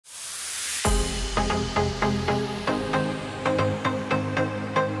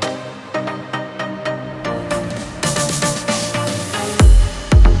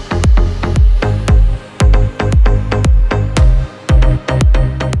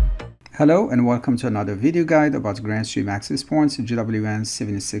Hello and welcome to another video guide about Grand Stream access points in GWN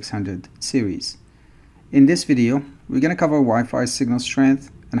 7600 series. In this video, we're going to cover Wi-Fi signal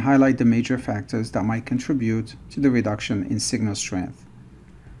strength and highlight the major factors that might contribute to the reduction in signal strength.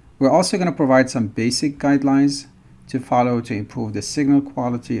 We're also going to provide some basic guidelines to follow to improve the signal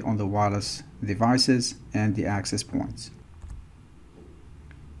quality on the wireless devices and the access points.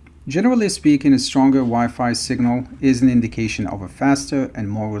 Generally speaking, a stronger Wi-Fi signal is an indication of a faster and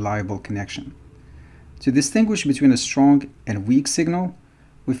more reliable connection. To distinguish between a strong and weak signal,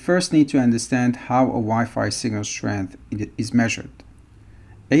 we first need to understand how a Wi-Fi signal strength is measured.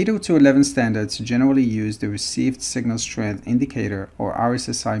 802.11 standards generally use the Received Signal Strength Indicator or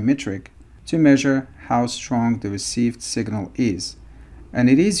RSSI metric to measure how strong the received signal is, and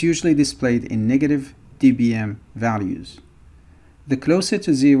it is usually displayed in negative dBm values. The closer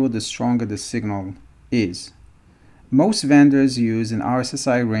to zero, the stronger the signal is. Most vendors use an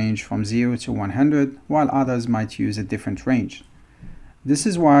RSSI range from 0 to 100, while others might use a different range. This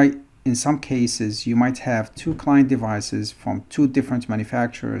is why, in some cases, you might have two client devices from two different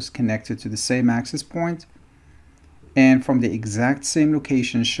manufacturers connected to the same access point and from the exact same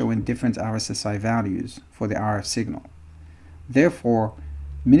location showing different RSSI values for the RF signal. Therefore,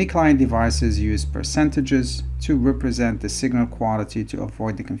 many client devices use percentages to represent the signal quality to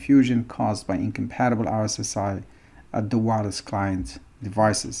avoid the confusion caused by incompatible RSSI at the wireless client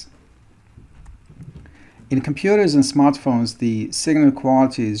devices. In computers and smartphones, the signal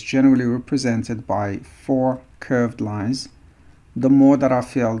quality is generally represented by four curved lines. The more that are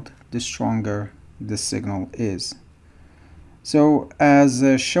filled, the stronger the signal is. So, as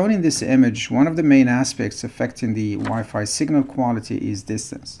shown in this image, one of the main aspects affecting the Wi-Fi signal quality is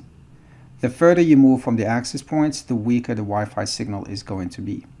distance. The further you move from the access points, the weaker the Wi-Fi signal is going to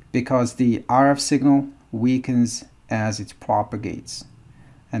be, because the RF signal weakens as it propagates.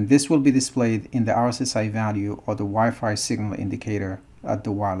 And this will be displayed in the RSSI value or the Wi-Fi signal indicator at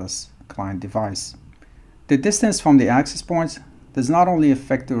the wireless client device. The distance from the access points does not only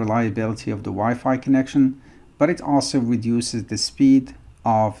affect the reliability of the Wi-Fi connection, but it also reduces the speed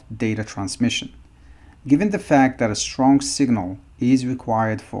of data transmission. Given the fact that a strong signal is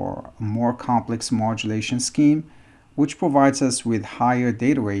required for a more complex modulation scheme, which provides us with higher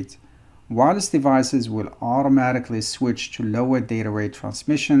data rate, wireless devices will automatically switch to lower data rate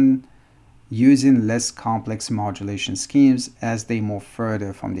transmission using less complex modulation schemes as they move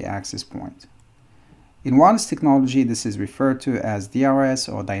further from the access point. In wireless technology, this is referred to as DRS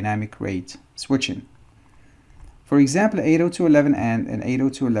or dynamic rate switching. For example, 802.11n and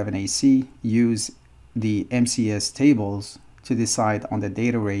 802.11ac use the MCS tables to decide on the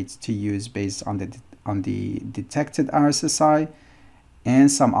data rate to use based on the detected RSSI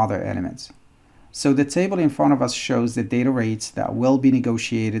and some other elements. So the table in front of us shows the data rates that will be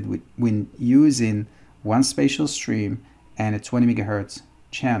negotiated when using one spatial stream and a 20 MHz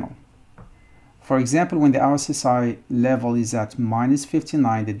channel. For example, when the RSSI level is at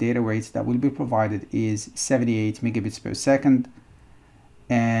 -59, the data rate that will be provided is 78 megabits per second.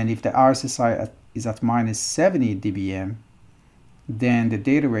 And if the RSSI is at -70 dBm, then the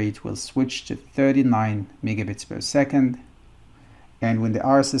data rate will switch to 39 megabits per second. And when the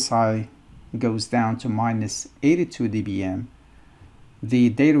RSSI goes down to -82 dBm, the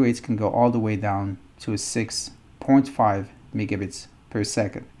data rates can go all the way down to 6.5 megabits per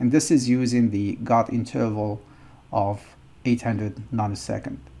second. And this is using the GOT interval of 800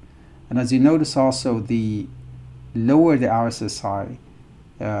 nanosecond. And as you notice also, the lower the RSSI,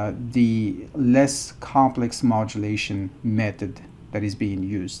 the less complex modulation method that is being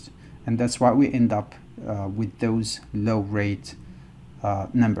used. And that's why we end up with those low rate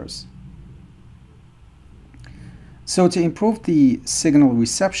numbers. So to improve the signal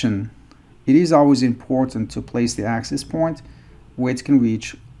reception, it is always important to place the access point where it can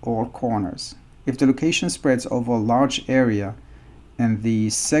reach all corners. If the location spreads over a large area and the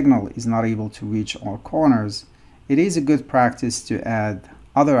signal is not able to reach all corners, it is a good practice to add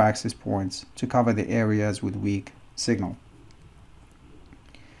other access points to cover the areas with weak signal.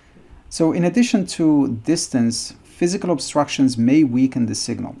 So in addition to distance, physical obstructions may weaken the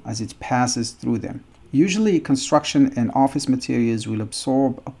signal as it passes through them. Usually, construction and office materials will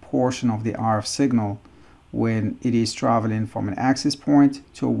absorb a portion of the RF signal when it is traveling from an access point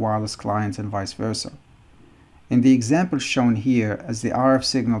to a wireless client and vice versa. In the example shown here, as the RF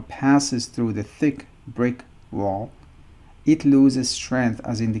signal passes through the thick brick wall, it loses strength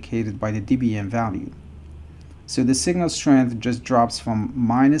as indicated by the dBm value. So the signal strength just drops from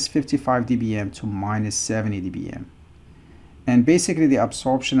 -55 dBm to -70 dBm. And basically the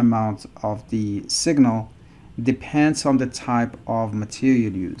absorption amount of the signal depends on the type of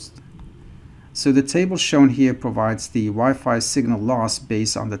material used. So the table shown here provides the Wi-Fi signal loss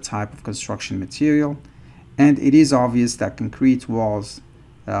based on the type of construction material, and it is obvious that concrete walls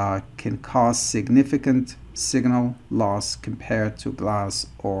can cause significant signal loss compared to glass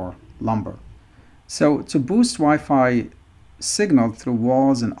or lumber. So to boost Wi-Fi signal through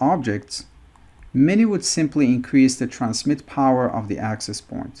walls and objects, many would simply increase the transmit power of the access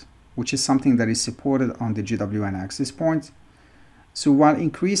point, which is something that is supported on the GWN access point. So while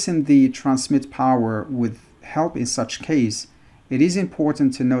increasing the transmit power would help in such case, it is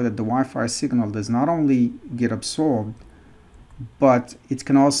important to know that the Wi-Fi signal does not only get absorbed, but it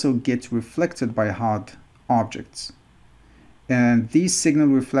can also get reflected by hard objects. And these signal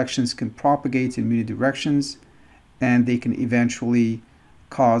reflections can propagate in many directions, and they can eventually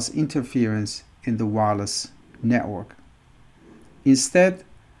cause interference in the wireless network. Instead,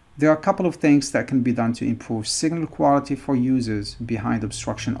 there are a couple of things that can be done to improve signal quality for users behind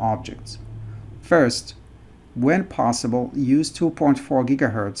obstruction objects. First, when possible, use 2.4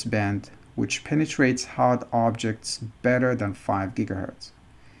 GHz band, which penetrates hard objects better than 5 GHz.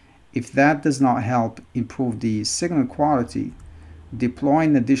 If that does not help improve the signal quality,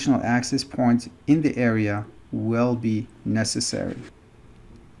 deploying additional access points in the area will be necessary.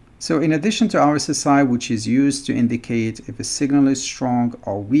 So in addition to RSSI, which is used to indicate if a signal is strong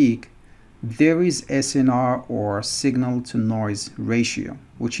or weak, there is SNR, or signal to noise ratio,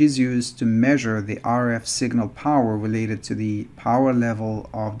 which is used to measure the RF signal power related to the power level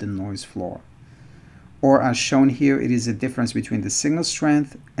of the noise floor. Or as shown here, it is a difference between the signal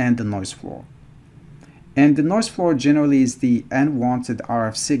strength and the noise floor. And the noise floor generally is the unwanted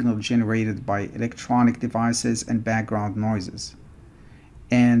RF signal generated by electronic devices and background noises.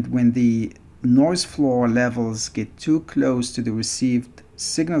 And when the noise floor levels get too close to the received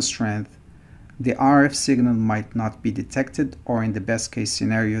signal strength, the RF signal might not be detected, or in the best case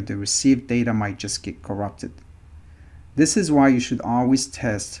scenario, the received data might just get corrupted. This is why you should always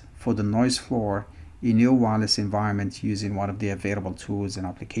test for the noise floor in your wireless environment using one of the available tools and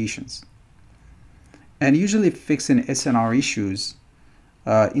applications. And usually fixing SNR issues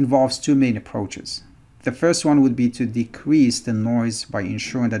involves two main approaches. The first one would be to decrease the noise by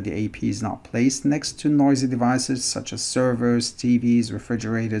ensuring that the AP is not placed next to noisy devices such as servers, TVs,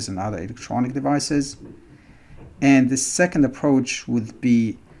 refrigerators, and other electronic devices. And the second approach would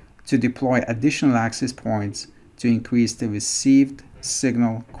be to deploy additional access points to increase the received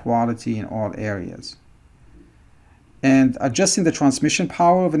signal quality in all areas. And adjusting the transmission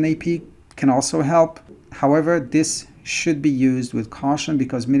power of an AP can also help. However, this should be used with caution,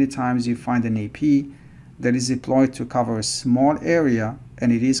 because many times you find an AP that is deployed to cover a small area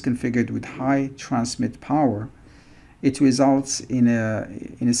and it is configured with high transmit power. It results in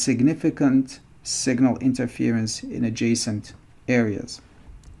a significant signal interference in adjacent areas.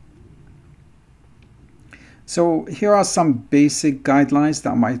 So here are some basic guidelines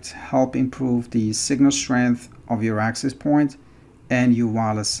that might help improve the signal strength of your access point and your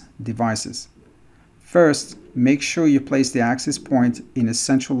wireless devices. First, make sure you place the access point in a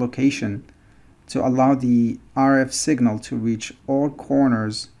central location to allow the RF signal to reach all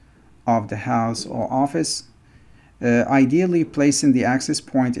corners of the house or office. Ideally, placing the access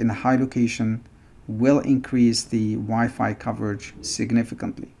point in a high location will increase the Wi-Fi coverage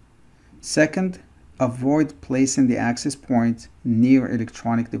significantly. Second, avoid placing the access point near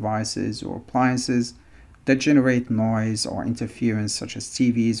electronic devices or appliances that generate noise or interference, such as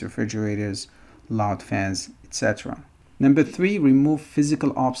TVs, refrigerators, loud fans, etc. Number 3, remove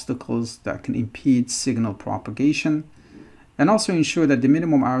physical obstacles that can impede signal propagation, and also ensure that the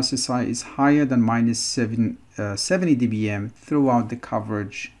minimum RSSI is higher than -70 dBm throughout the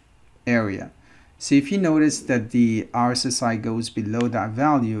coverage area. So if you notice that the RSSI goes below that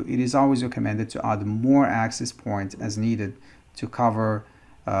value, it is always recommended to add more access points as needed to cover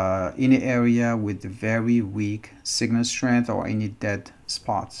any area with very weak signal strength or any dead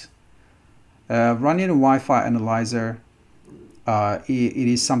spots. Running a Wi-Fi analyzer, it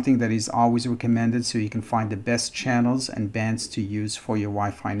is something that is always recommended, so you can find the best channels and bands to use for your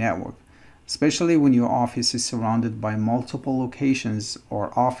Wi-Fi network, especially when your office is surrounded by multiple locations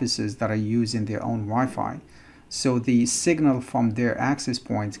or offices that are using their own Wi-Fi. So the signal from their access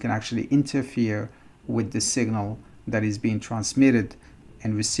points can actually interfere with the signal that is being transmitted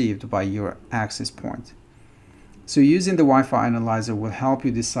and received by your access point. So using the Wi-Fi analyzer will help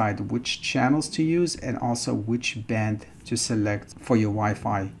you decide which channels to use and also which band to select for your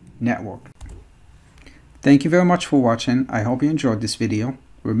Wi-Fi network. Thank you very much for watching. I hope you enjoyed this video.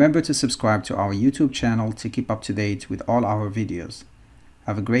 Remember to subscribe to our YouTube channel to keep up to date with all our videos.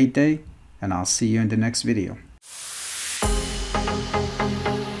 Have a great day, and I'll see you in the next video.